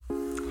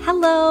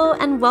Hello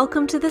and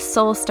welcome to the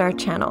Soul Star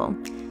channel.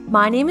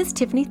 My name is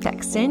Tiffany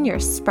Thexton, your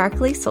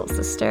sparkly soul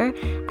sister,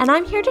 and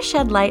I'm here to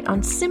shed light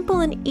on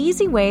simple and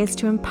easy ways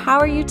to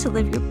empower you to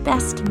live your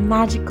best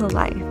magical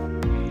life.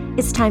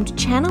 It's time to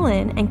channel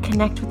in and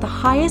connect with the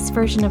highest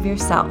version of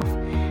yourself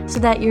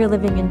so that you're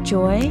living in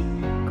joy,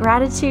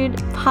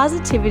 gratitude,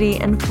 positivity,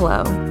 and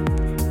flow.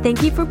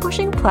 Thank you for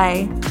pushing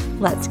play.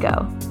 Let's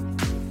go.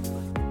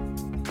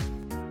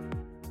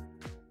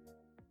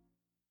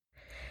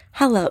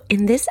 Hello,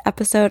 in this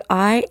episode,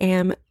 I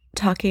am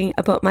talking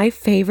about my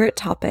favorite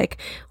topic,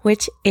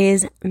 which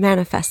is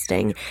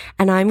manifesting.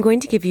 And I'm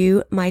going to give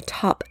you my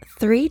top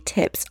 3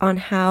 tips on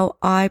how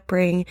I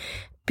bring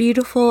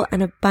beautiful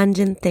and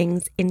abundant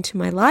things into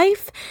my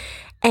life.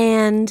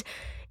 And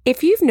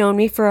if you've known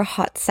me for a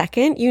hot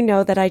second, you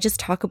know that I just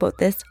talk about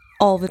this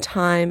all the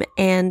time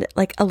and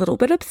like a little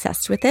bit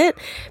obsessed with it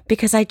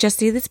because I just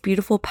see this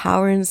beautiful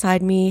power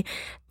inside me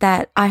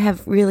that I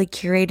have really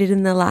curated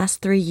in the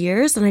last 3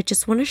 years. And I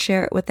just want to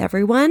share it with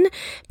everyone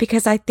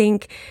because I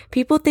think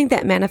people think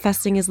that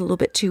manifesting is a little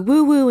bit too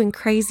woo-woo and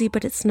crazy,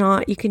 but it's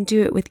not. You can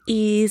do it with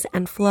ease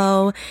and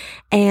flow,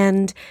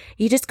 and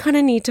you just kind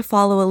of need to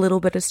follow a little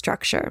bit of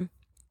structure.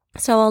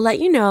 So I'll let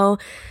you know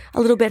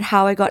a little bit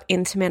how I got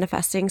into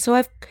manifesting. So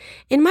I've,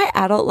 in my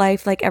adult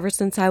life, like ever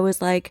since I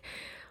was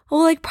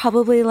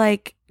probably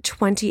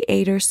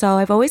 28 or so,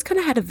 I've always kind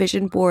of had a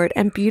vision board,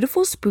 and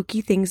beautiful, spooky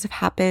things have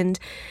happened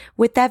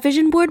with that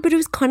vision board, but it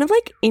was kind of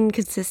like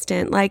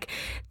inconsistent. Like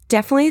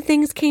definitely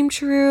things came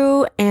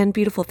true and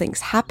beautiful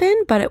things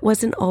happened, but it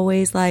wasn't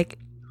always like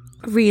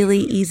really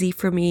easy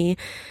for me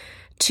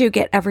to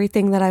get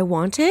everything that I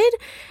wanted.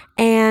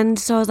 And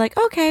so I was like,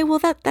 okay, well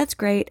that's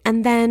great.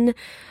 And then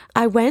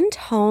I went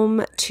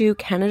home to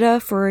Canada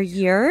for a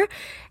year,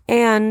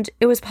 and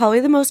it was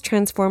probably the most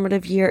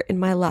transformative year in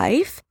my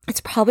life.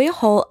 It's probably a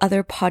whole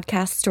other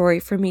podcast story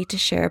for me to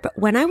share. But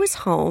when I was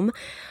home,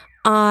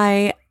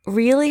 I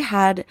really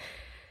had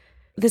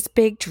this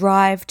big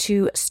drive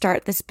to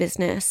start this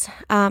business.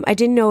 I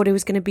didn't know what it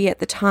was going to be at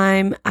the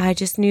time. I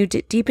just knew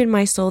deep in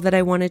my soul that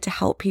I wanted to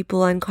help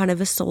people on kind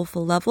of a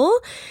soulful level,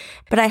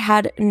 but I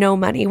had no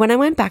money. When I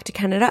went back to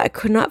Canada, I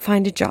could not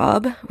find a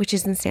job, which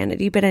is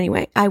insanity. But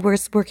anyway, I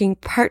was working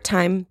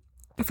part-time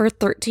for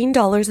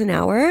 $13 an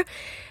hour.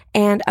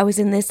 And I was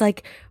in this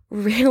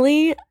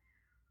really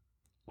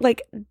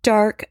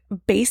dark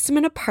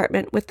basement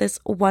apartment with this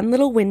one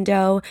little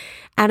window.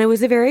 And it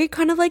was a very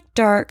kind of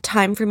dark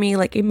time for me,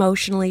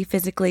 emotionally,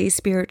 physically,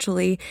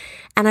 spiritually.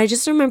 And I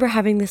just remember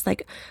having this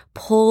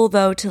pull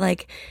though to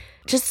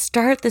just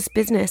start this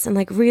business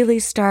and really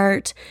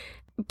start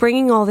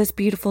bringing all this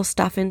beautiful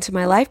stuff into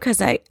my life.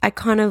 Cause I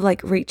kind of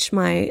reached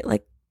my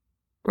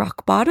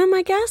rock bottom,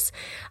 I guess.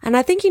 And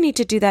I think you need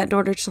to do that in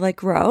order to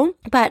grow.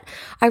 But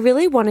I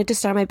really wanted to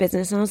start my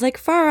business, and I was like,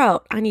 far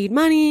out, I need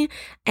money.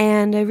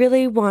 And I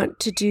really want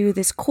to do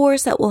this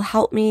course that will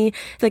help me,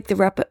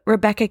 the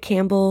Rebecca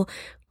Campbell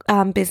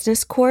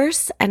business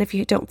course. And if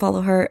you don't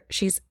follow her,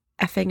 she's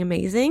effing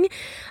amazing.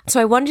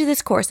 So I wanted to do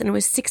this course, and it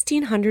was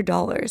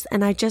 $1,600.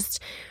 And I just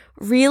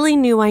really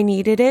knew I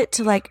needed it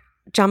to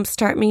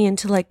jumpstart me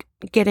into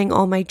getting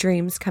all my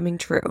dreams coming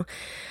true.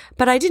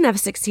 But I didn't have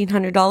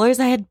 $1,600.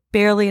 I had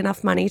barely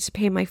enough money to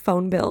pay my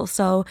phone bill.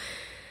 So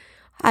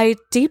I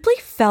deeply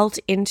felt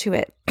into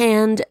it.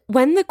 And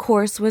when the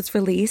course was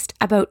released,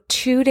 about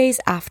 2 days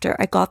after,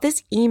 I got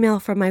this email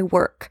from my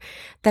work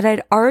that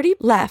I'd already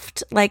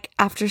left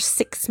after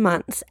 6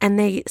 months. And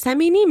they sent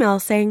me an email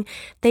saying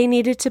they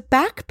needed to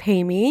back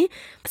pay me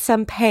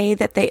some pay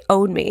that they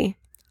owed me.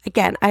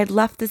 Again, I had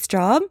left this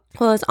job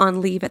while I was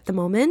on leave at the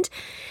moment.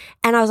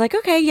 And I was like,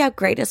 okay, yeah,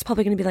 great. It's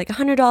probably going to be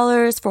 $100,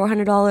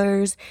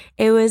 $400.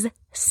 It was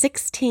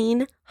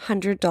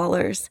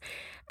 $1,600.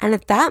 And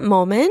at that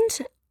moment,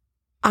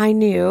 I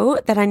knew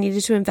that I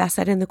needed to invest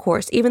that in the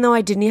course. Even though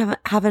I didn't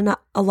have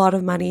a lot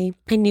of money,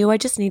 I knew I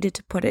just needed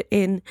to put it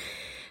in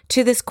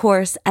to this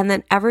course. And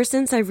then ever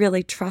since, I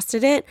really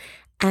trusted it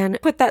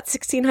and put that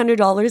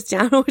 $1,600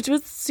 down, which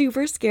was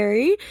super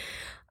scary,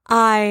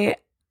 I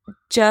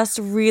just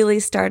really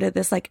started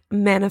this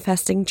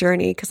manifesting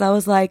journey, because I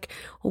was like,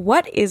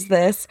 what is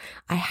this?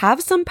 I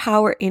have some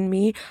power in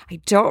me. I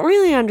don't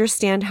really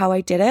understand how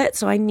I did it.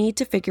 So I need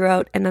to figure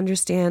out and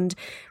understand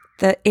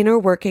the inner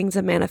workings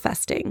of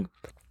manifesting.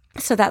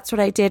 So that's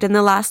what I did. In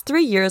the last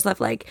 3 years,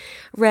 I've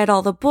read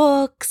all the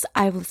books.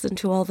 I've listened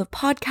to all the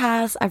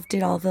podcasts. I've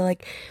did all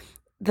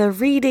the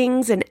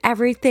readings and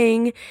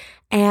everything,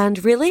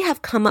 and really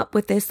have come up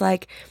with this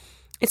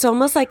it's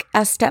almost like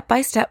a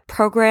step-by-step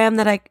program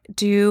that I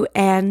do.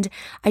 And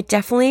I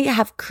definitely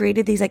have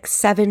created these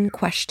 7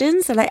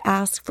 questions that I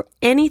ask for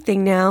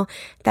anything now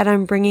that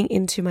I'm bringing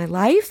into my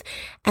life.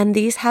 And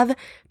these have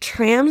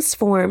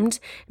transformed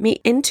me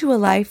into a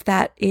life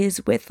that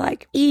is with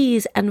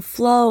ease and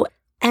flow.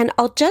 And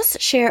I'll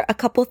just share a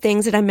couple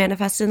things that I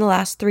manifested in the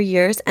last 3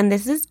 years. And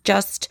this is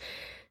just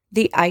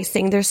the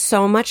icing. There's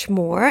so much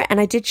more.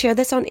 And I did share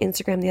this on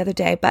Instagram the other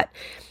day, but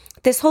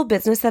this whole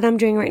business that I'm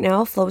doing right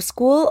now, Flow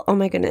School, oh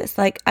my goodness,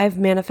 I've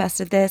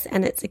manifested this,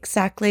 and it's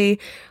exactly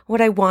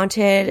what I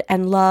wanted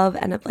and love,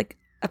 and I've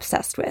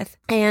obsessed with.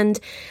 And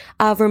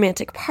a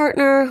romantic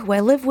partner who I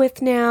live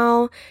with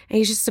now, and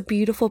he's just a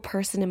beautiful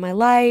person in my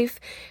life.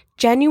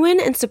 Genuine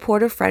and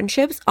supportive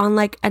friendships on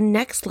like a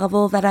next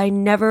level that I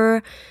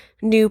never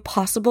knew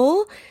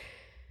possible,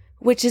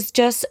 which is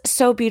just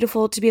so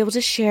beautiful to be able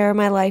to share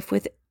my life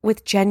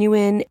with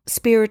genuine,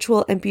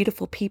 spiritual, and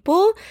beautiful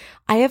people.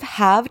 I have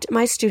halved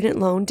my student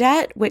loan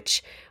debt,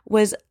 which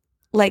was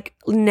like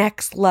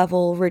next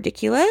level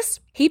ridiculous.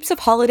 Heaps of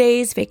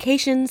holidays,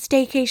 vacations,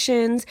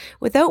 staycations,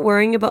 without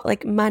worrying about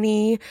like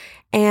money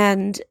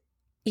and,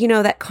 you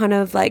know, that kind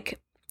of like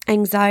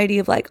anxiety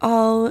of like,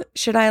 oh,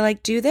 should I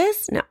like do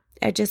this? No.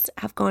 I just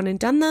have gone and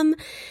done them.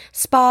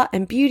 Spa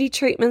and beauty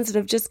treatments that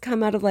have just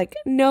come out of like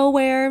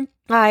nowhere.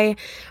 I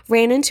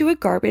ran into a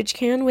garbage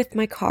can with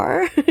my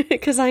car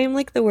because I am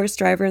like the worst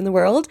driver in the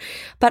world,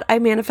 but I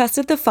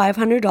manifested the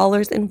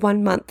 $500 in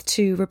 1 month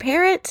to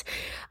repair it.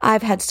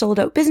 I've had sold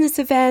out business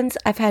events.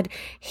 I've had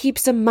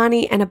heaps of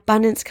money and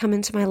abundance come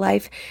into my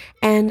life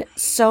and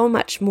so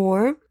much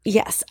more.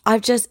 Yes,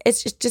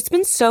 it's just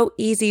been so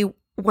easy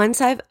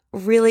once I've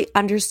really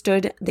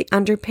understood the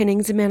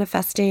underpinnings of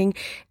manifesting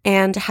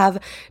and have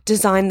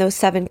designed those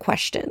 7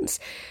 questions.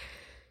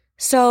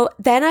 So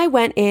then I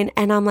went in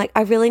and I'm like,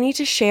 I really need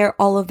to share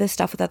all of this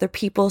stuff with other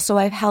people. So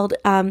I've held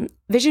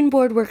vision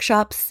board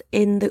workshops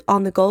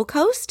on the Gold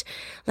Coast,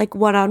 like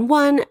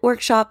one-on-one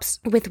workshops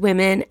with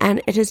women.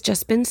 And it has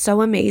just been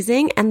so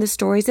amazing. And the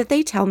stories that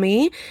they tell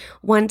me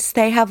once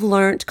they have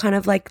learned kind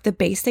of like the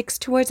basics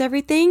towards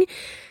everything,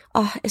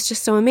 oh, it's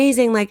just so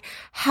amazing. Like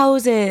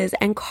houses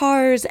and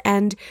cars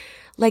and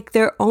like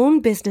their own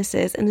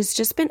businesses. And it's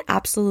just been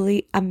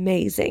absolutely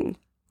amazing.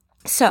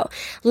 So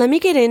let me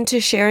get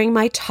into sharing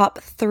my top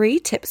 3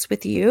 tips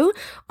with you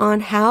on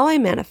how I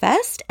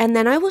manifest. And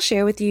then I will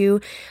share with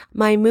you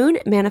my Moon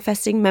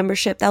Manifesting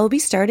membership that will be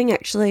starting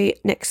actually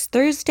next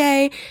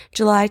Thursday,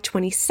 July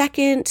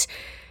 22nd.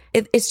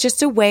 It's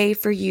just a way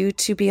for you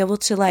to be able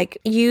to like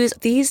use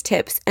these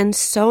tips and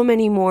so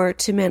many more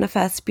to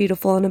manifest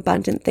beautiful and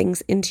abundant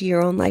things into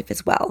your own life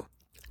as well.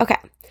 Okay.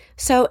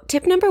 So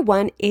tip number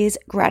 1 is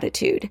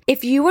gratitude.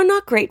 If you are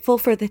not grateful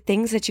for the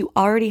things that you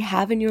already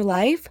have in your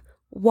life,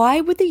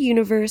 why would the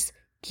universe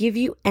give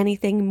you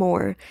anything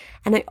more?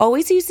 And I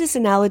always use this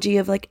analogy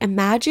of like,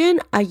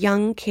 imagine a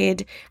young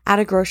kid at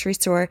a grocery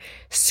store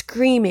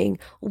screaming,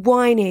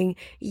 whining,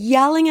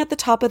 yelling at the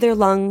top of their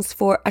lungs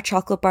for a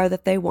chocolate bar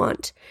that they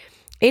want.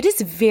 It is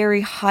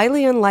very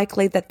highly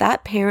unlikely that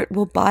that parent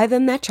will buy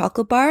them that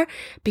chocolate bar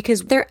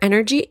because their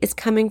energy is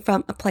coming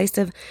from a place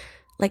of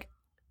like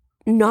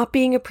not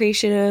being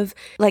appreciative,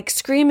 like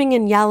screaming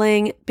and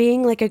yelling,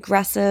 being like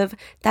aggressive.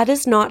 That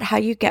is not how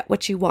you get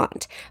what you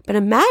want. But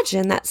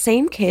imagine that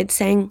same kid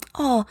saying,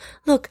 oh,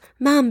 look,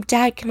 Mom,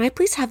 Dad, can I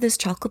please have this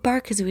chocolate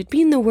bar? Because it would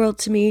mean the world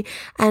to me,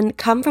 and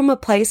come from a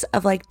place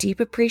of like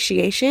deep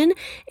appreciation.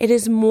 It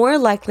is more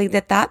likely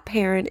that that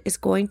parent is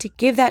going to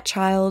give that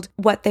child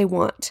what they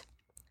want.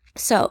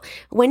 So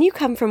when you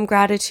come from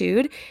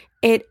gratitude,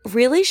 it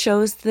really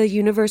shows the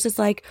universe is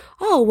like,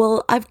 oh,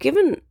 well, I've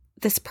given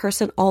this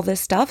person all this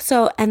stuff.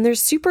 And they're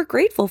super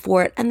grateful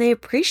for it and they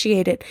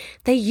appreciate it.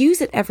 They use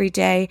it every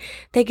day.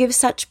 They give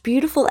such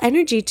beautiful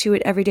energy to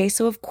it every day.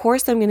 So of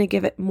course I'm going to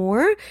give it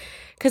more.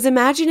 Because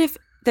imagine if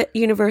the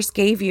universe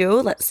gave you,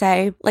 let's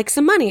say, like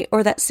some money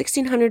or that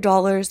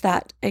 $1,600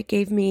 that it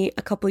gave me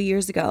a couple of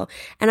years ago.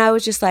 And I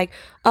was just like,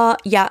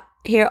 yeah,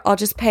 here, I'll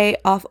just pay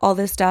off all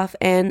this stuff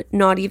and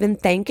not even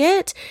thank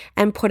it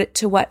and put it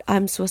to what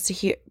I'm supposed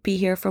to be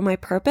here for my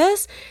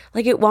purpose.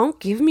 Like it won't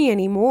give me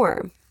any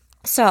more.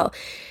 So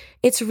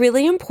it's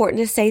really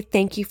important to say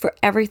thank you for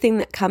everything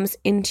that comes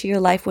into your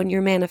life when you're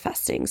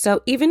manifesting.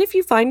 So even if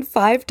you find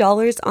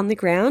 $5 on the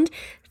ground,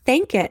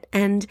 thank it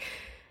and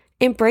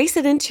embrace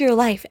it into your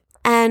life.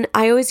 And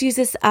I always use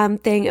this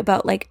thing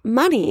about like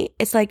money.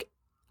 It's like,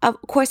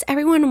 of course,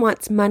 everyone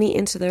wants money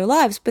into their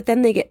lives, but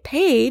then they get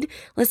paid,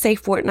 let's say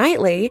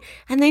fortnightly,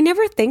 and they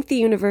never thank the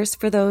universe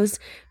for those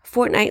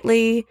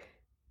fortnightly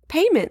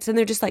payments. And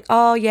they're just like,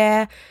 oh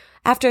yeah,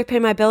 after I pay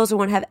my bills, I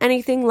won't have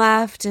anything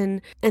left.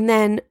 And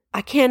then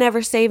I can't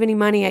ever save any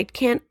money. I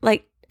can't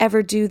like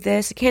ever do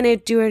this. I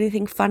can't do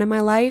anything fun in my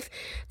life.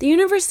 The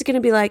universe is going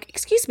to be like,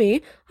 excuse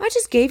me, I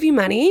just gave you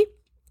money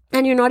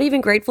and you're not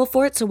even grateful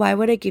for it. So why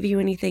would I give you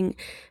anything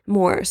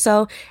more?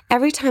 So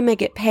every time I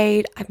get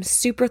paid, I'm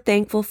super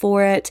thankful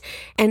for it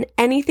and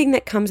anything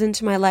that comes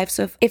into my life.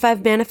 So if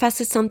I've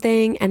manifested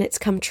something and it's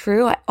come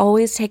true, I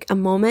always take a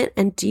moment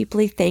and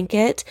deeply thank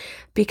it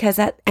because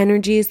that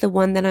energy is the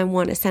one that I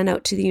want to send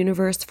out to the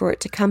universe for it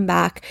to come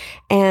back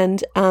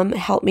and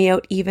help me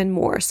out even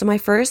more. So my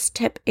first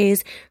tip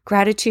is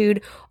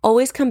gratitude.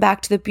 Always come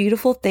back to the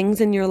beautiful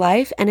things in your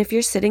life. And if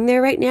you're sitting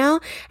there right now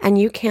and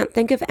you can't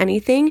think of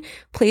anything,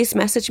 please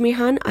message me,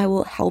 hon. I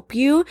will help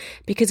you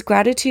because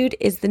gratitude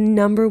is the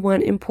number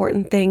one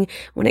important thing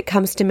when it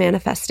comes to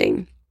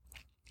manifesting.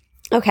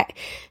 Okay,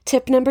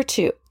 tip number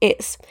 2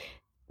 is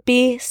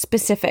be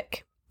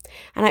specific.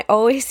 And I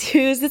always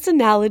use this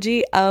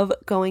analogy of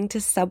going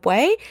to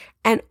Subway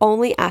and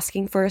only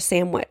asking for a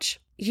sandwich.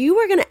 You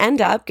are going to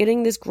end up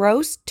getting this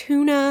gross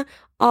tuna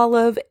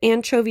olive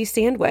anchovy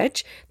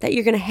sandwich that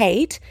you're going to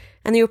hate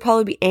and you'll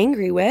probably be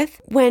angry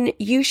with, when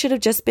you should have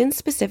just been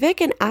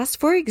specific and asked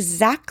for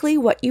exactly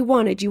what you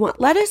wanted. You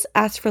want lettuce?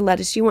 Ask for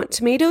lettuce. You want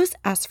tomatoes?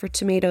 Ask for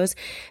tomatoes,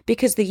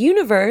 because the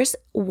universe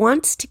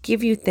wants to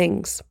give you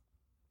things.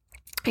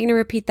 I'm going to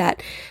repeat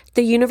that.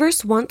 The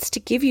universe wants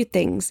to give you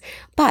things,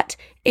 but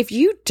if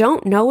you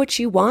don't know what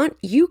you want,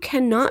 you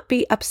cannot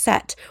be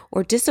upset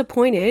or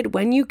disappointed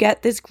when you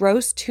get this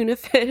gross tuna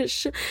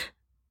fish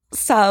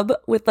sub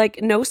with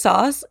like no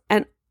sauce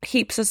and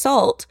heaps of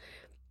salt,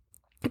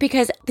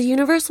 because the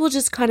universe will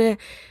just kind of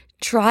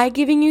try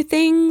giving you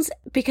things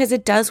because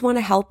it does want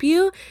to help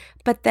you,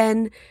 but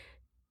then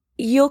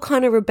you'll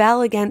kind of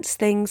rebel against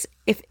things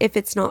if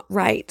it's not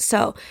right.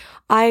 So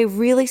I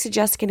really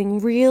suggest getting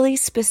really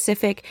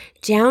specific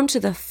down to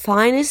the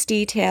finest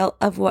detail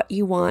of what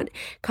you want,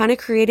 kind of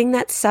creating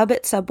that sub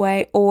at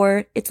Subway,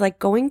 or it's like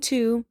going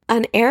to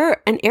an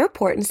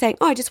airport and saying,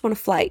 oh, I just want a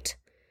flight.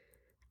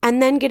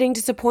 And then getting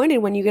disappointed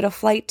when you get a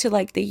flight to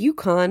like the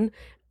Yukon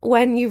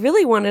when you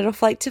really wanted a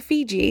flight to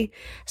Fiji.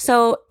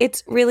 So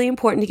it's really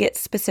important to get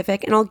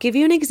specific. And I'll give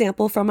you an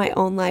example from my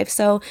own life.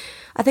 So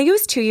I think it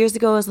was 2 years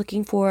ago, I was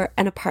looking for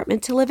an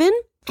apartment to live in.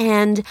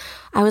 And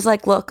I was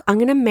like, look, I'm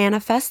going to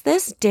manifest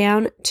this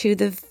down to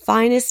the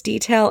finest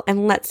detail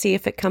and let's see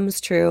if it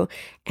comes true.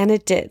 And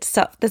it did.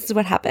 So this is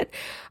what happened.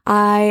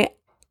 I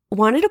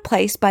wanted a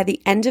place by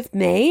the end of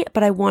May,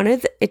 but I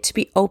wanted it to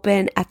be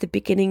open at the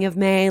beginning of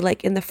May,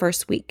 like in the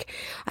first week.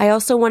 I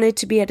also wanted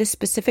to be at a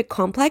specific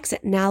complex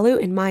at Nalu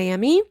in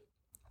Miami.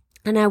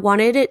 And I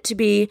wanted it to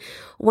be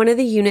one of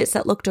the units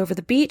that looked over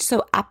the beach,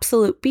 so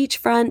absolute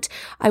beachfront.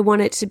 I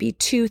wanted it to be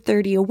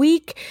 $230 a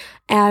week.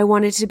 And I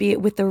wanted to be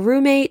with a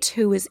roommate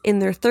who was in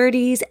their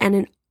 30s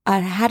and I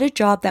had a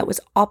job that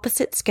was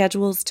opposite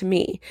schedules to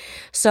me.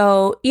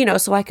 So,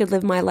 so I could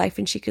live my life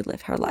and she could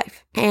live her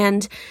life.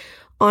 And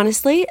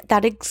honestly,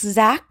 that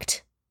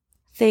exact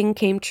thing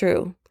came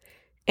true.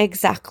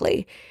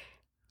 Exactly.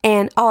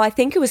 And I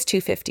think it was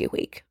 $250 a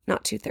week,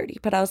 not $230.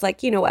 But I was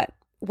like, you know what?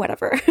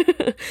 Whatever.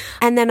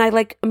 And then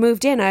I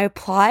moved in, I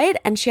applied,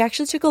 and she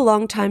actually took a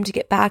long time to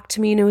get back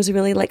to me, and it was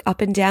really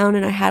up and down,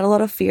 and I had a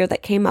lot of fear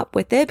that came up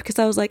with it because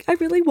I was like, I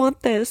really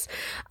want this.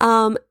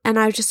 And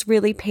I was just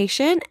really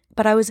patient,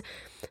 but I was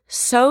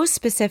so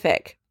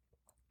specific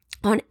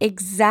on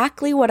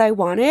exactly what I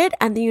wanted,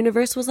 and the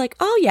universe was like,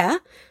 oh yeah,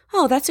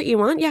 oh, that's what you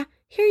want? Yeah,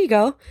 here you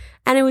go.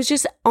 And it was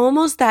just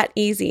almost that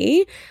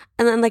easy.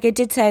 And then I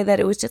did say that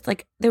it was just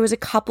there was a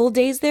couple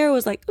days there, I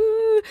was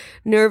ooh,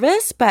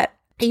 nervous, but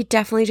you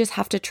definitely just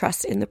have to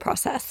trust in the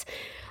process.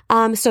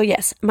 So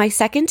yes, my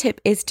second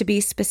tip is to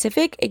be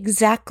specific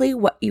exactly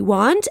what you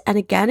want. And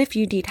again, if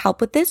you need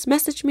help with this,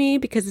 message me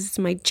because this is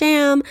my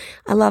jam.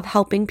 I love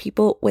helping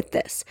people with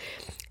this.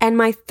 And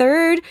my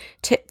third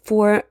tip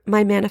for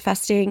my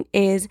manifesting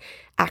is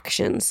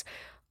actions.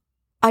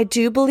 I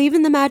do believe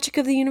in the magic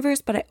of the universe,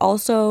 but I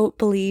also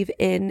believe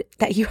in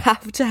that you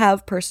have to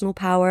have personal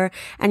power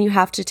and you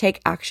have to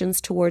take actions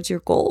towards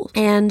your goal.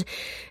 And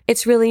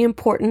it's really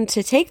important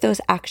to take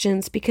those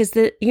actions because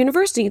the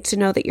universe needs to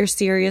know that you're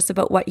serious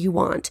about what you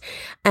want.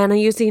 And I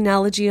use the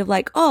analogy of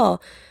I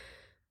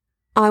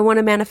want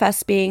to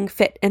manifest being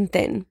fit and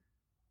thin.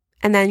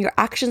 And then your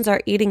actions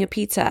are eating a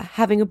pizza,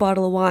 having a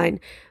bottle of wine,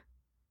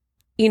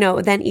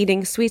 then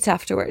eating sweets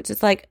afterwards.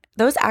 It's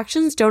those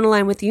actions don't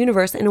align with the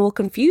universe, and it will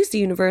confuse the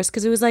universe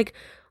because it was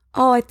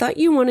oh, I thought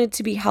you wanted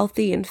to be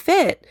healthy and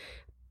fit,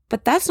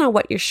 but that's not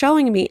what you're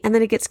showing me. And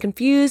then it gets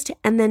confused,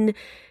 and then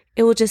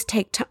it will just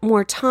take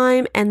more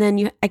time. And then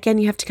you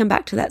have to come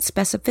back to that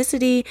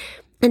specificity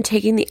and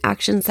taking the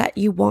actions that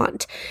you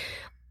want.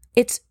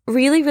 It's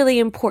really, really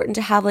important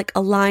to have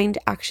aligned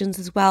actions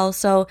as well.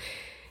 So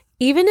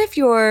even if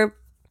your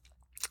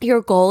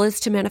goal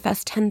is to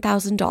manifest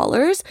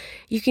 $10,000,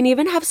 you can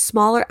even have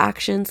smaller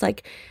actions.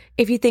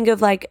 If you think of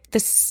the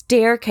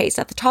staircase,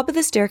 at the top of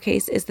the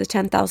staircase is the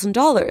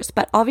 $10,000,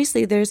 but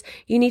obviously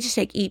you need to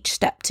take each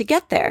step to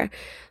get there.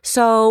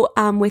 So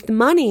with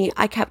money,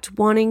 I kept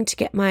wanting to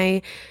get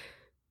my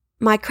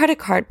credit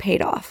card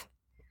paid off,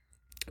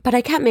 but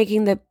I kept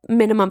making the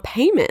minimum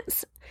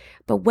payments.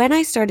 But when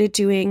I started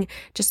doing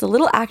just a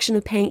little action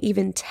of paying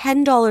even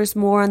 $10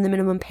 more on the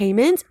minimum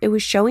payments, it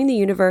was showing the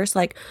universe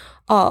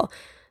oh,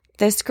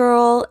 this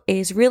girl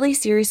is really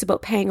serious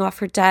about paying off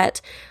her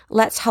debt.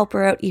 Let's help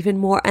her out even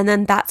more. And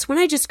then that's when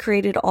I just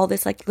created all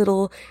this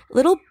little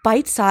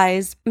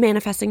bite-sized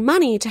manifesting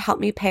money to help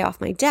me pay off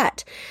my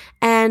debt.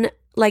 And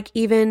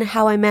even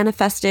how I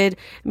manifested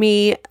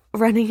me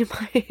running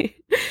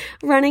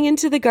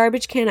into the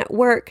garbage can at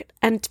work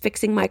and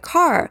fixing my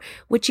car,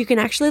 which you can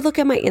actually look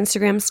at my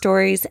Instagram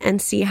stories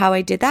and see how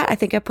I did that. I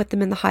think I put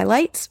them in the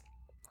highlights.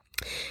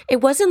 It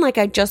wasn't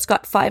I just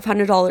got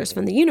 $500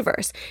 from the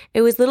universe.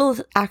 It was little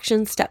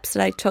action steps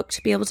that I took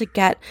to be able to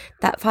get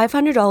that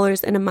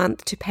 $500 in a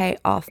month to pay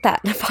off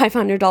that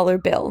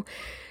 $500 bill.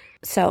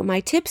 So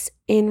my tips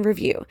in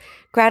review: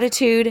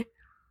 gratitude,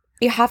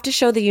 You have to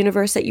show the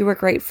universe that you are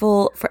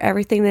grateful for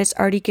everything that it's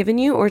already given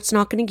you, or it's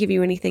not going to give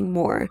you anything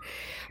more.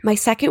 My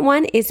second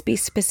one is be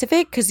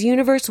specific, because the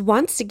universe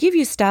wants to give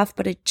you stuff,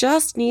 but it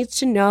just needs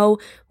to know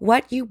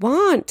what you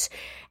want.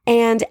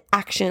 And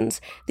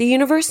actions. The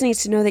universe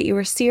needs to know that you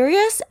are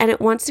serious, and it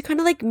wants to kind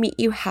of like meet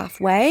you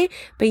halfway,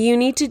 but you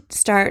need to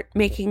start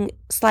making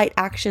slight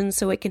actions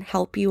so it can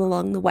help you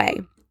along the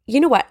way.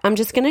 You know what? I'm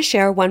just going to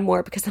share one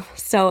more because I'm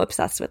so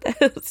obsessed with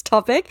this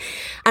topic.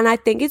 And I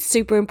think it's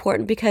super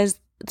important because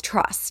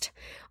trust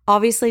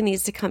obviously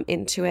needs to come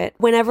into it.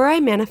 Whenever I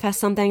manifest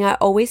something, I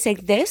always say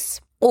this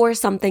or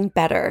something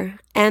better.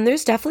 And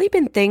there's definitely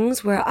been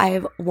things where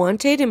I've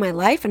wanted in my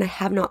life and I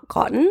have not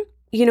gotten.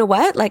 You know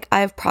what? Like,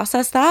 I've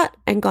processed that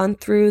and gone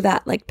through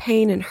that like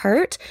pain and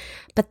hurt.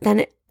 But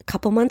then a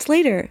couple months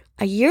later,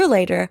 a year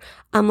later,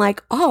 I'm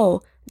like,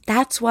 oh,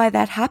 that's why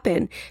that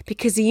happened,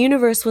 because the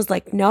universe was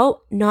like,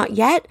 no, not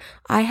yet.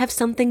 I have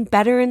something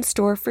better in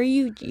store for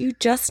you. You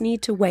just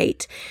need to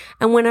wait.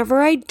 And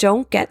whenever I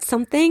don't get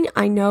something,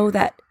 I know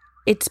that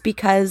it's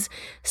because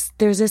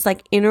there's this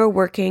like inner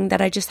working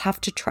that I just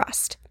have to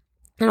trust.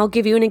 And I'll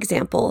give you an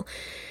example.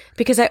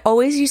 Because I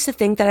always used to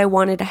think that I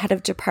wanted a head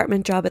of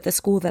department job at the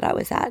school that I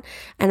was at.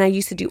 And I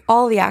used to do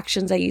all the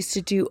actions. I used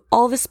to do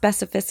all the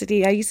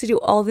specificity. I used to do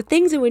all the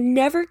things and would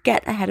never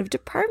get a head of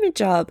department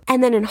job.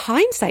 And then in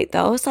hindsight,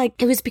 though, it's like,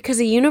 it was because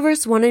the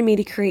universe wanted me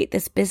to create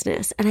this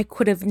business. And I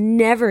could have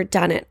never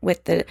done it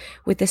with the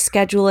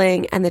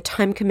scheduling and the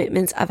time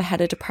commitments of a head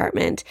of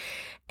department.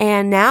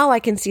 And now I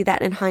can see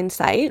that in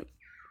hindsight.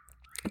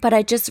 But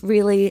I just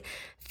really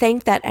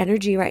thank that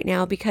energy right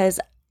now, because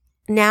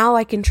now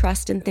I can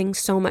trust in things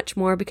so much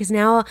more, because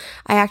now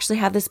I actually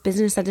have this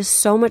business that is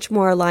so much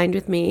more aligned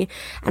with me,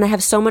 and I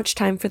have so much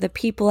time for the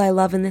people I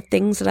love and the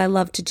things that I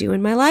love to do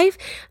in my life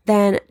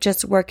than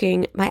just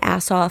working my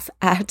ass off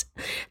at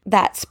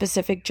that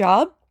specific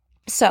job.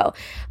 So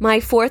my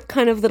fourth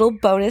kind of little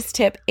bonus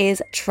tip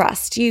is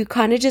trust. You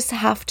kind of just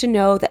have to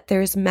know that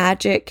there's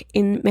magic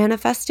in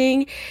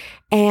manifesting,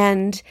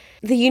 and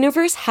the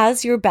universe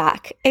has your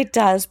back. It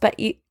does, but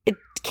it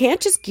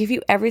can't just give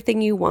you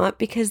everything you want,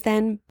 because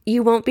then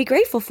you won't be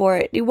grateful for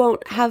it. You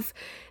won't have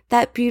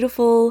that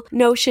beautiful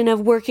notion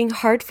of working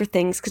hard for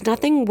things, because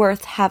nothing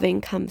worth having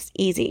comes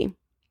easy.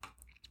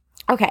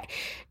 Okay,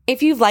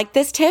 if you've liked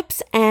this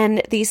tips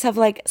and these have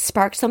like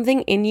sparked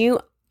something in you,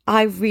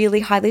 I really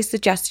highly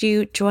suggest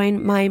you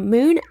join my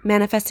Moon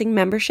Manifesting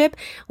membership,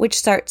 which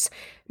starts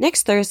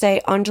next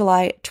Thursday on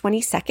July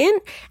 22nd.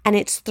 And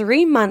it's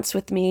 3 months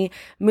with me,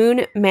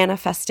 Moon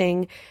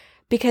Manifesting,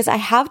 because I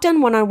have done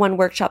one-on-one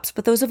workshops,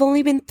 but those have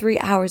only been 3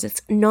 hours.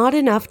 It's not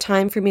enough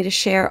time for me to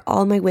share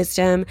all my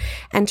wisdom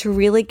and to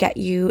really get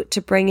you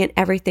to bring in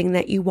everything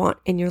that you want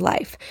in your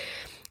life.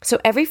 So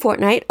every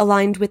fortnight,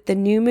 aligned with the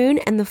new moon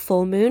and the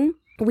full moon,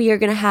 we are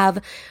going to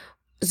have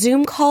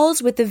Zoom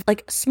calls with the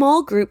like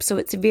small group. So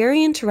it's very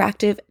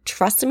interactive.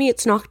 Trust me,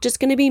 it's not just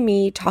going to be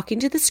me talking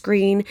to the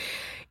screen.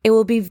 It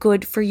will be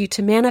good for you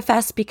to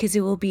manifest, because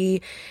it will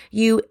be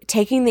you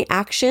taking the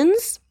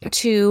actions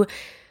to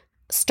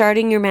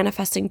starting your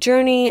manifesting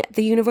journey.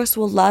 The universe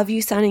will love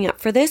you signing up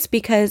for this,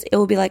 because it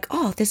will be like,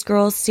 oh, this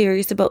girl's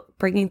serious about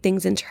bringing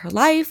things into her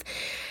life.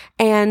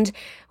 And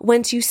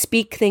once you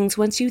speak things,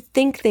 once you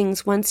think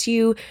things, once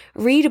you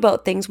read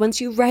about things, once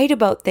you write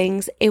about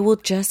things, it will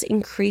just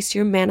increase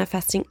your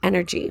manifesting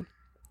energy.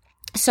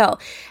 So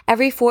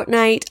every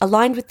fortnight,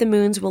 aligned with the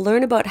moons, we'll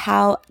learn about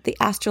how the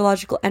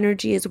astrological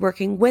energy is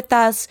working with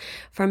us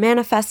for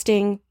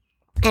manifesting.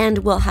 And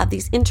we'll have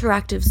these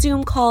interactive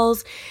Zoom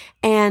calls,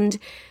 and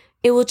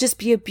it will just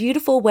be a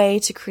beautiful way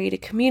to create a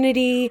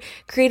community,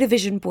 create a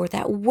vision board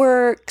that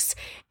works,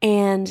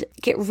 and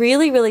get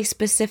really, really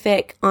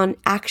specific on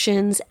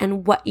actions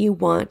and what you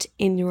want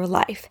in your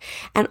life.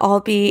 And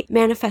I'll be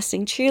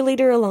manifesting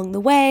cheerleader along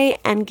the way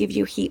and give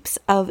you heaps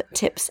of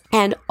tips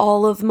and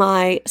all of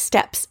my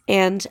steps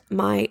and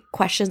my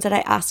questions that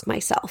I ask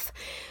myself.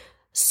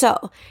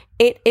 So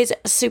it is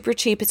super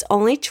cheap. It's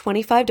only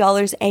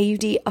 $25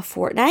 AUD a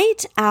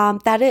fortnight. And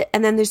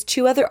then there's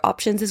 2 other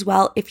options as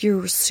well if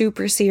you're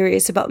super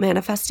serious about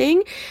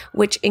manifesting,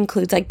 which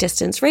includes like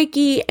distance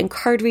Reiki and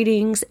card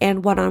readings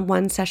and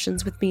one-on-one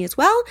sessions with me as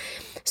well.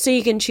 So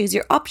you can choose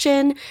your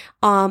option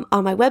on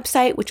my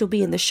website, which will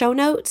be in the show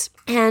notes.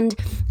 And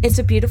it's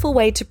a beautiful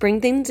way to bring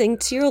things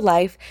into your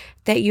life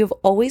that you've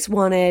always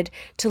wanted,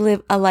 to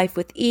live a life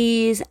with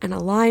ease and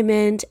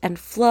alignment and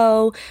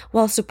flow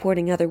while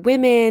supporting other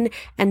women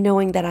and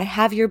knowing that I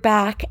have your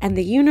back and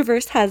the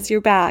universe has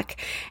your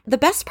back. The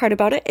best part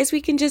about it is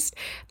we can just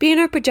be in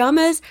our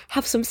pajamas,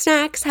 have some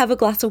snacks, have a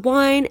glass of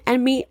wine,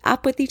 and meet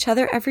up with each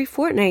other every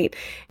fortnight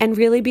and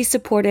really be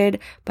supported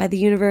by the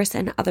universe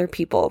and other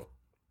people.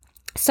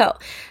 So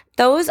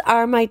those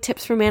are my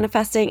tips for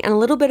manifesting and a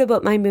little bit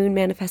about my Moon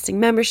Manifesting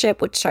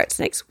membership, which starts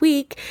next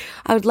week.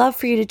 I would love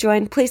for you to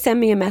join. Please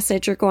send me a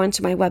message or go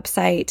onto my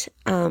website,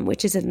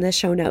 which is in the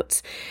show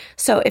notes.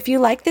 So if you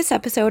like this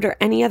episode or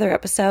any other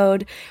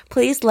episode,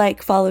 please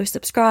like, follow,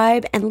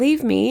 subscribe, and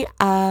leave me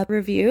a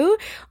review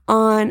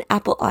on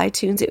Apple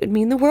iTunes. It would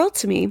mean the world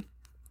to me.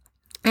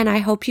 And I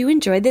hope you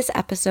enjoyed this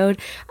episode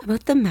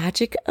about the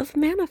magic of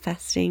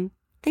manifesting.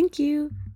 Thank you.